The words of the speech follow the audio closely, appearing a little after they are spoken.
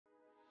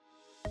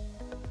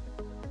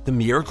The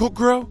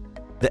Miracle-Gro?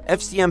 The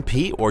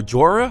FCMP or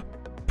Jora?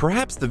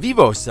 Perhaps the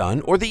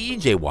VivoSun or the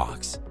EJ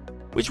Wax?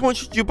 Which one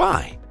should you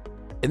buy?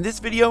 In this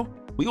video,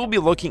 we will be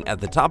looking at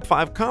the top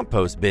 5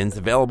 compost bins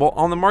available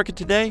on the market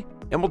today,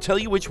 and we'll tell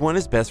you which one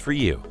is best for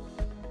you.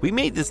 We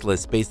made this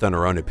list based on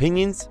our own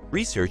opinions,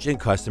 research, and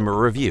customer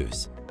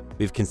reviews.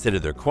 We've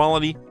considered their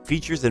quality,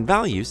 features, and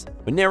values,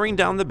 but narrowing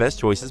down the best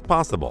choices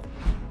possible.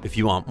 If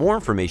you want more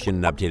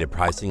information and updated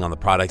pricing on the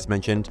products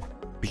mentioned,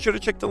 be sure to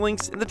check the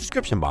links in the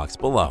description box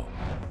below.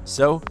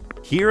 So,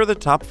 here are the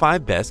top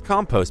 5 best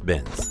compost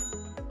bins.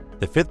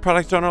 The 5th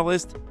product on our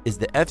list is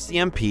the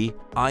FCMP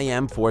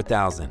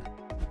IM4000.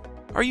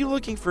 Are you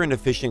looking for an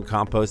efficient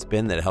compost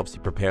bin that helps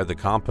you prepare the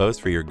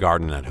compost for your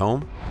garden at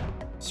home?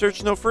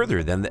 Search no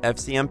further than the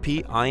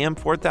FCMP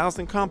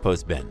IM4000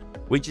 compost bin,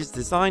 which is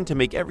designed to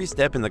make every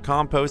step in the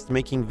compost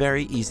making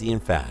very easy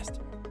and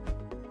fast.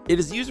 It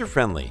is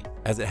user-friendly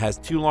as it has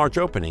 2 large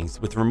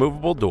openings with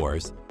removable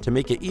doors to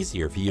make it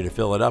easier for you to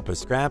fill it up with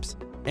scraps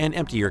and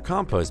empty your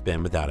compost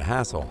bin without a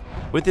hassle.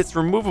 With its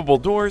removable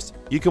doors,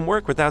 you can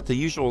work without the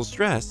usual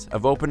stress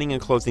of opening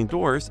and closing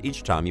doors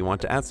each time you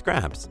want to add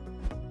scraps.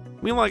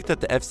 We like that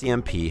the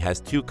FCMP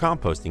has 2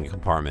 composting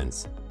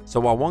compartments, so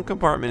while one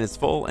compartment is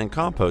full and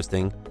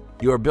composting,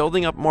 you are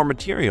building up more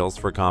materials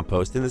for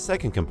compost in the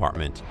second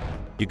compartment.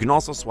 You can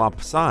also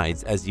swap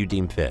sides as you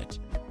deem fit.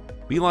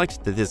 We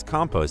liked that this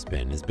compost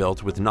bin is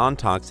built with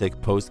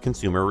non-toxic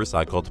post-consumer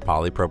recycled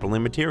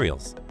polypropylene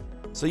materials,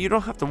 so you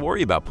don't have to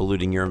worry about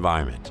polluting your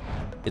environment.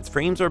 Its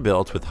frames are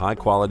built with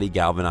high-quality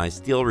galvanized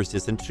steel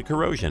resistant to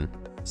corrosion,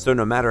 so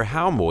no matter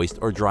how moist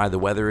or dry the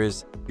weather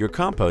is, your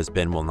compost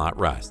bin will not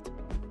rust.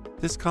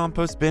 This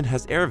compost bin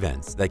has air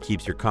vents that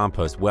keeps your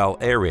compost well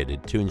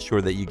aerated to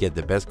ensure that you get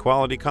the best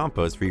quality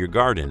compost for your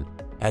garden,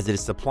 as it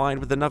is supplied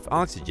with enough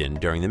oxygen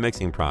during the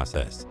mixing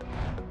process.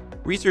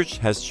 Research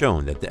has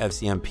shown that the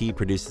FCMP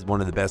produces one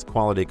of the best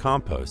quality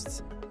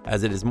composts,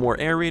 as it is more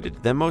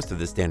aerated than most of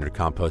the standard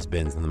compost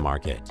bins on the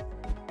market.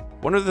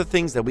 One of the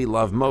things that we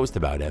love most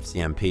about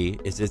FCMP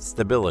is its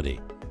stability.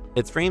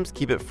 Its frames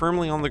keep it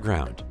firmly on the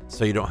ground,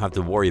 so you don't have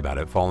to worry about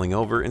it falling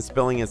over and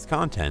spilling its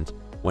content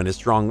when a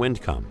strong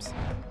wind comes.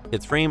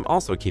 Its frame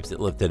also keeps it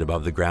lifted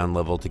above the ground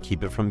level to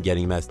keep it from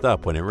getting messed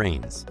up when it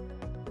rains.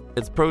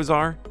 Its pros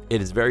are,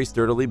 it is very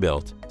sturdily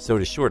built, so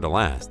it is sure to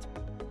last.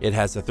 It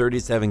has a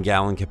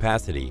 37-gallon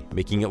capacity,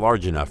 making it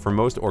large enough for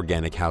most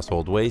organic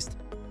household waste,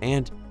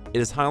 and it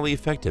is highly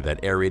effective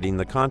at aerating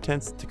the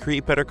contents to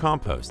create better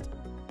compost.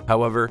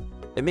 However,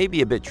 it may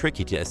be a bit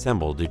tricky to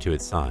assemble due to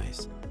its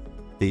size.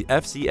 The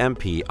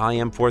FCMP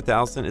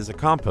IM4000 is a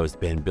compost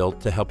bin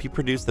built to help you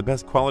produce the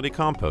best quality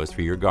compost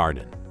for your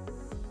garden.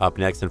 Up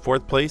next in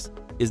 4th place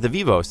is the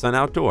VivoSun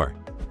Outdoor.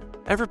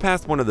 Ever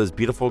passed one of those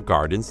beautiful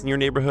gardens in your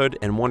neighborhood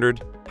and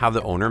wondered how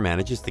the owner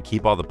manages to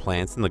keep all the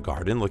plants in the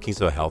garden looking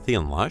so healthy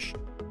and lush?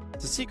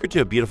 The secret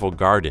to a beautiful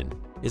garden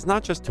is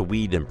not just to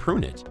weed and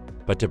prune it,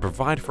 but to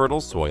provide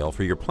fertile soil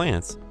for your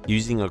plants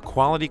using a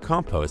quality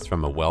compost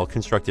from a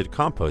well-constructed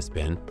compost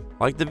bin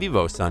like the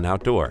VivoSun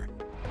Outdoor.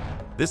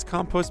 This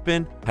compost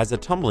bin has a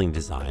tumbling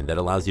design that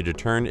allows you to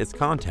turn its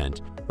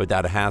content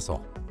without a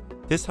hassle.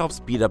 This helps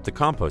speed up the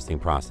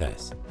composting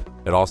process.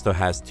 It also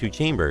has 2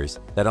 chambers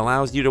that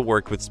allows you to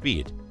work with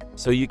speed,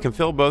 so you can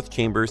fill both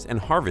chambers and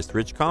harvest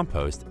rich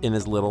compost in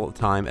as little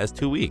time as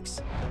 2 weeks.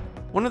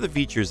 One of the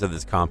features of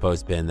this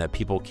compost bin that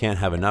people can't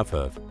have enough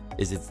of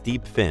is its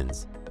deep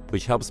fins,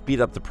 which help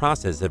speed up the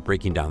process of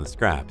breaking down the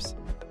scraps.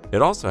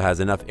 It also has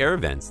enough air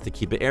vents to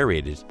keep it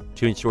aerated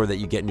to ensure that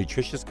you get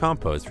nutritious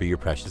compost for your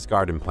precious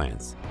garden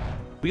plants.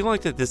 We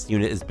like that this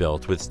unit is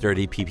built with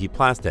sturdy PP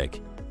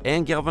plastic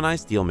and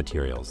galvanized steel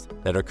materials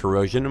that are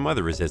corrosion and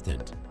weather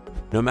resistant.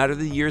 No matter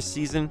the year's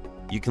season,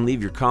 you can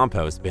leave your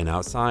compost bin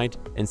outside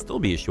and still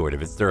be assured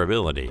of its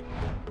durability.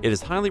 It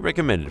is highly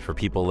recommended for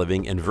people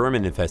living in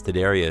vermin-infested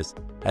areas,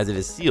 as it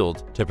is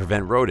sealed to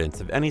prevent rodents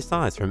of any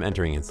size from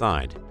entering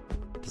inside.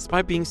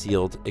 Despite being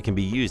sealed, it can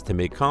be used to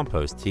make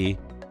compost tea,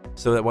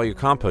 so that while your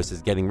compost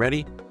is getting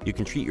ready, you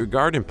can treat your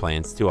garden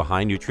plants to a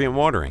high nutrient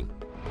watering.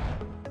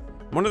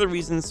 One of the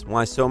reasons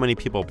why so many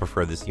people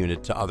prefer this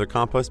unit to other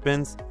compost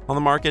bins on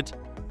the market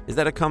is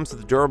that it comes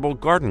with durable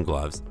garden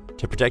gloves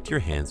to protect your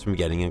hands from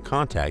getting in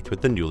contact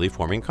with the newly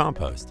forming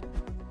compost.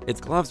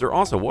 Its gloves are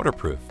also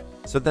waterproof,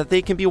 so that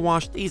they can be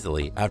washed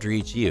easily after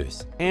each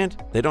use,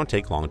 and they don't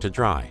take long to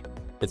dry.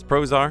 Its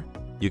pros are,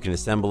 you can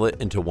assemble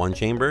it into one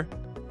chamber,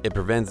 it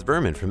prevents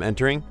vermin from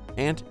entering,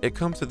 and it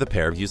comes with a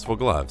pair of useful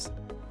gloves.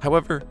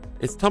 However,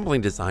 its tumbling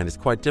design is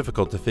quite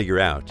difficult to figure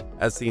out,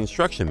 as the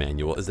instruction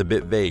manual is a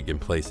bit vague in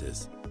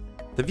places.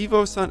 The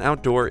VivoSun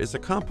Outdoor is a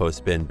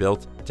compost bin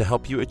built to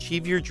help you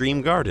achieve your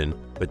dream garden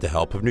with the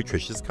help of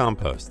nutritious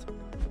compost.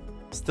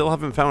 Still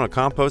haven't found a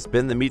compost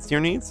bin that meets your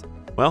needs?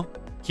 Well,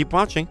 keep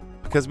watching,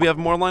 because we have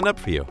more lined up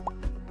for you.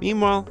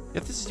 Meanwhile,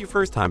 if this is your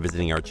first time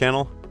visiting our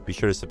channel, be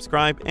sure to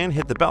subscribe and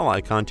hit the bell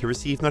icon to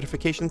receive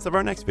notifications of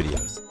our next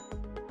videos.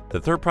 The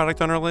 3rd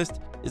product on our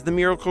list is the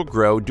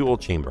Miracle-Gro Dual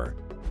Chamber.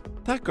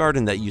 That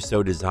garden that you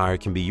so desire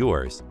can be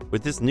yours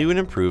with this new and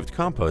improved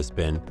compost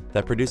bin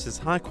that produces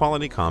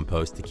high-quality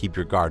compost to keep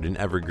your garden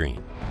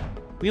evergreen.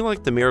 We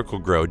like the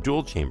Miracle-Gro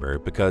dual chamber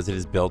because it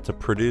is built to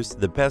produce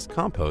the best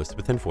compost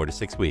within 4 to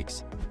 6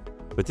 weeks.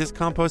 With this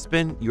compost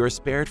bin, you are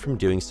spared from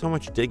doing so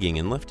much digging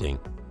and lifting,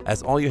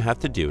 as all you have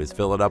to do is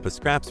fill it up with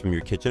scraps from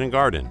your kitchen and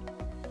garden.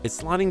 Its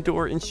sliding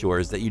door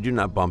ensures that you do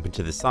not bump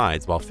into the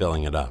sides while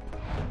filling it up.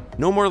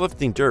 No more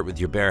lifting dirt with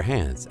your bare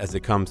hands, as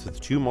it comes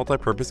with 2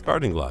 multi-purpose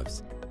garden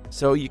gloves,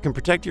 so you can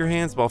protect your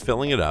hands while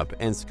filling it up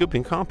and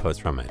scooping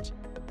compost from it.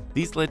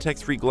 These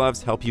latex-free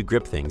gloves help you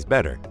grip things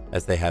better,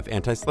 as they have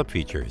anti-slip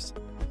features.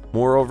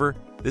 Moreover,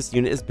 this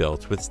unit is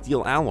built with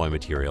steel alloy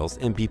materials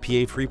and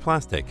BPA-free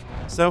plastic,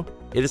 so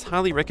it is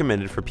highly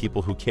recommended for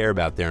people who care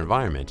about their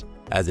environment,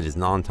 as it is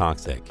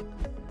non-toxic.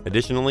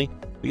 Additionally,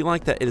 we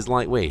like that it is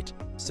lightweight,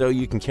 so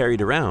you can carry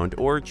it around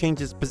or change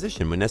its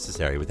position when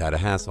necessary without a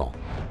hassle.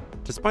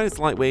 Despite its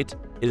lightweight,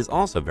 it is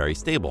also very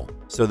stable,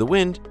 so the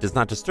wind does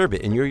not disturb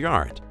it in your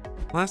yard.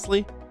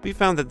 Lastly, we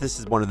found that this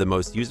is one of the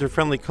most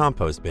user-friendly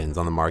compost bins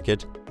on the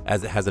market,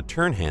 as it has a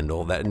turn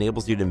handle that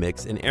enables you to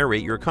mix and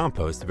aerate your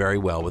compost very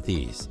well with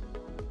ease.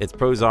 Its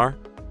pros are,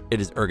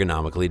 it is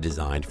ergonomically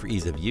designed for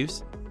ease of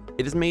use,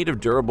 it is made of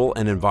durable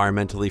and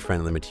environmentally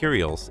friendly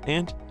materials,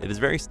 and it is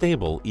very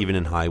stable even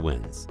in high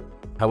winds.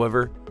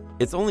 However,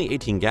 it's only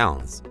 18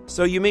 gallons,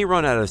 so you may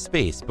run out of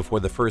space before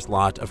the first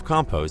lot of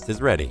compost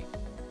is ready.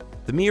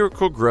 The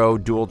Miracle-Gro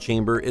Dual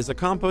Chamber is a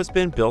compost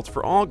bin built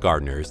for all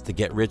gardeners to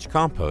get rich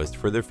compost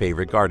for their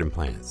favorite garden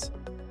plants.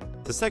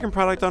 The second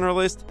product on our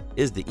list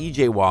is the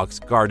EJ Walks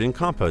Garden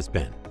Compost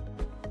Bin.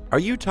 Are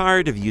you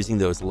tired of using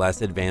those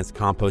less advanced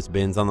compost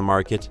bins on the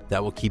market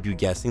that will keep you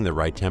guessing the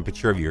right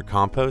temperature of your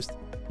compost?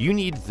 You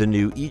need the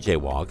new EJ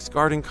Walks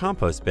Garden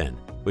Compost Bin,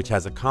 which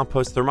has a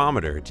compost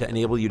thermometer to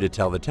enable you to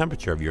tell the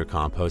temperature of your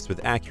compost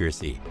with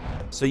accuracy,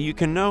 so you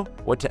can know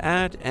what to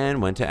add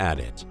and when to add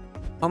it.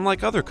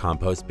 Unlike other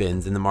compost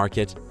bins in the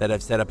market that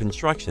have set up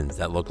instructions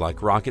that look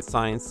like rocket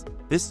science,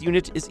 this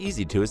unit is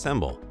easy to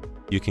assemble.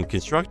 You can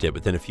construct it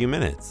within a few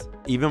minutes,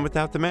 even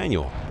without the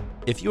manual.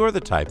 If you are the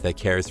type that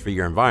cares for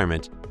your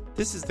environment,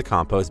 this is the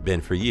compost bin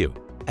for you,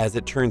 as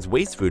it turns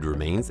waste food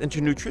remains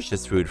into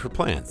nutritious food for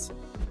plants.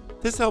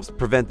 This helps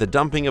prevent the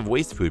dumping of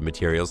waste food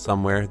materials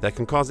somewhere that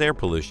can cause air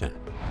pollution.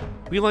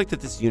 We like that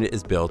this unit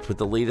is built with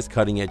the latest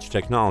cutting-edge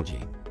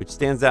technology, which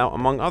stands out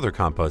among other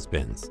compost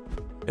bins.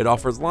 It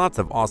offers lots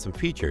of awesome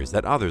features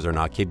that others are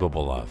not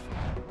capable of.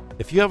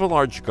 If you have a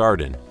large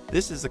garden,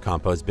 this is a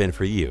compost bin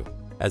for you,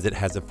 as it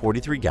has a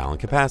 43-gallon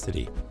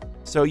capacity,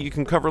 so you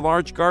can cover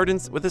large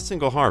gardens with a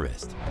single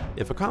harvest.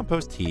 If a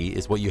compost tea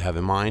is what you have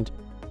in mind,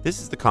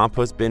 this is the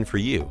compost bin for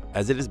you,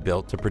 as it is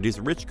built to produce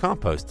rich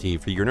compost tea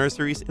for your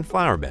nurseries and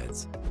flower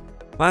beds.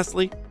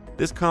 Lastly,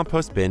 this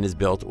compost bin is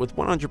built with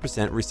 100%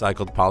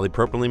 recycled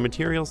polypropylene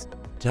materials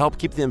to help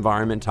keep the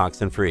environment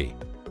toxin-free,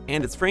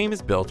 and its frame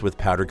is built with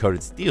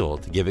powder-coated steel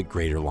to give it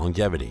greater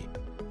longevity.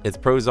 Its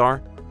pros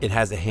are, it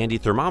has a handy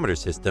thermometer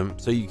system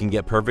so you can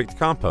get perfect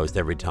compost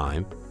every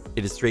time,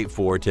 it is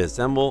straightforward to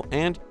assemble,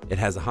 and it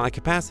has a high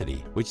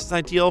capacity, which is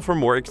ideal for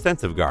more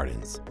extensive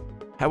gardens.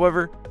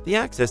 However, the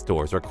access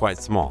doors are quite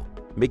small,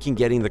 making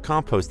getting the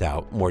compost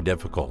out more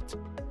difficult.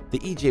 The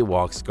EJ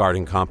Walks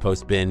Garden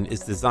Compost Bin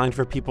is designed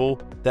for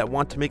people that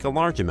want to make a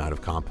large amount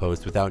of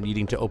compost without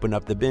needing to open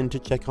up the bin to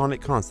check on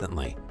it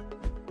constantly.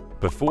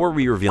 Before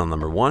we reveal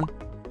number 1,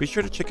 be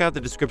sure to check out the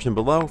description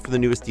below for the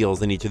newest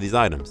deals in each of these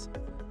items.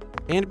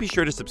 And be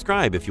sure to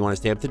subscribe if you want to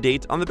stay up to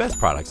date on the best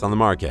products on the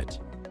market.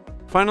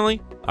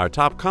 Finally, our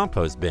top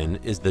compost bin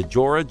is the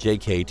Jora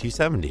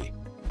JK270.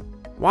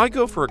 Why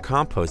go for a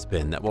compost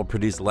bin that will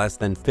produce less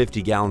than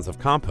 50 gallons of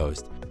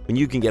compost when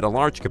you can get a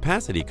large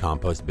capacity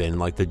compost bin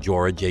like the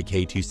Jora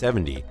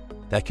JK270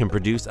 that can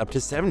produce up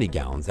to 70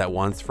 gallons at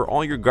once for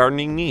all your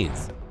gardening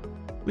needs?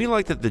 We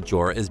like that the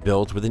Jora is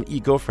built with an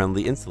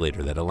eco-friendly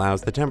insulator that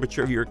allows the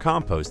temperature of your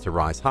compost to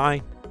rise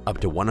high, up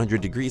to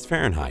 100 degrees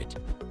Fahrenheit,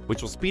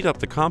 which will speed up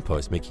the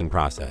compost making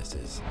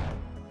processes.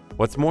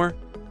 What's more,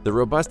 the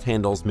robust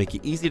handles make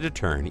it easy to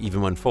turn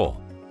even when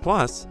full.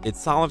 Plus,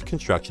 its solid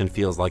construction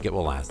feels like it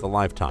will last a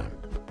lifetime.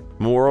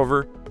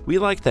 Moreover, we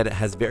like that it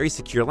has very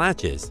secure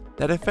latches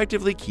that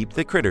effectively keep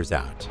the critters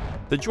out.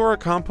 The Jora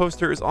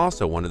composter is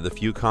also one of the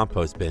few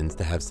compost bins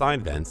to have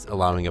side vents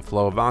allowing a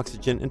flow of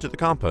oxygen into the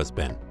compost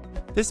bin.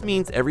 This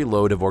means every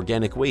load of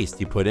organic waste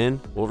you put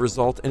in will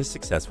result in a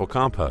successful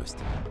compost.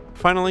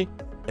 Finally,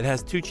 it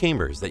has 2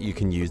 chambers that you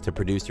can use to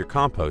produce your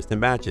compost in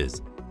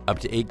batches, up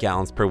to 8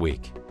 gallons per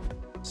week.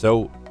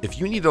 So, if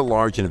you need a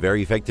large and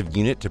very effective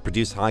unit to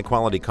produce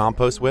high-quality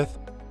compost with,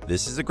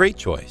 this is a great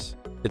choice.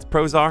 Its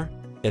pros are,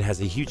 it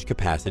has a huge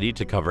capacity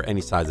to cover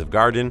any size of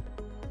garden,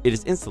 it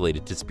is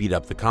insulated to speed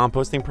up the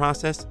composting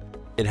process,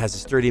 it has a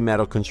sturdy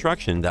metal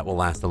construction that will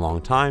last a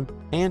long time,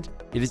 and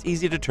it is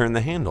easy to turn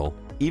the handle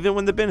even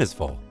when the bin is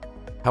full.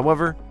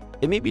 However,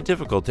 it may be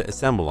difficult to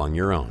assemble on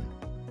your own.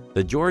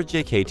 The Jora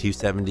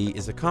JK270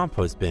 is a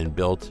compost bin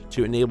built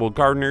to enable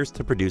gardeners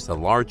to produce a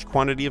large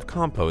quantity of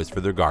compost for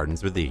their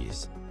gardens with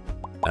ease.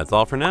 That's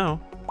all for now.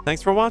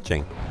 Thanks for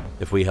watching.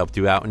 If we helped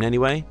you out in any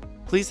way,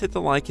 please hit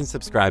the like and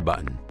subscribe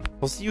button.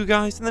 We'll see you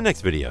guys in the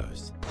next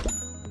videos.